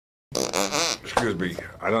Excuse me.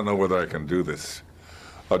 I don't know whether I can do this.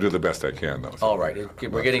 I'll do the best I can, though. All right.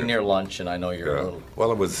 We're getting near lunch, and I know you're a little...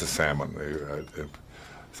 Well, it was the salmon.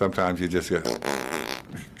 Sometimes you just get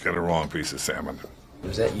a wrong piece of salmon.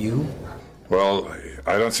 Was that you? Well,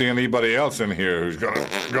 I don't see anybody else in here who's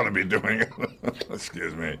gonna be doing it.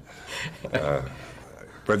 Excuse me.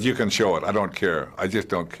 But you can show it. I don't care. I just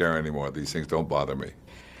don't care anymore. These things don't bother me.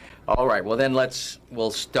 All right. Well, then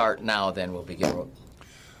we'll start now. Then we'll begin.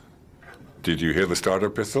 Did you hear the starter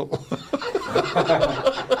pistol?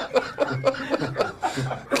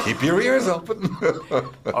 Keep your ears open.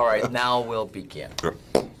 All right. Now we'll begin.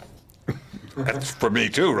 That's for me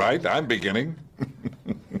too, right? I'm beginning.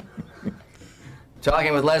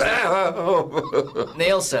 Talking with Leslie.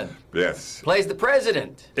 Nielsen. Yes. Plays the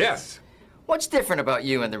president. Yes. What's different about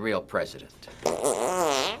you and the real president?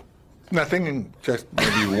 Nothing, just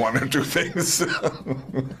maybe one or two things.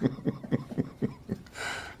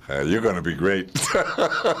 You're going to be great.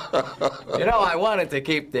 You know, I wanted to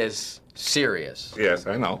keep this serious. Yes,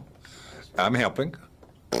 I know. I'm helping.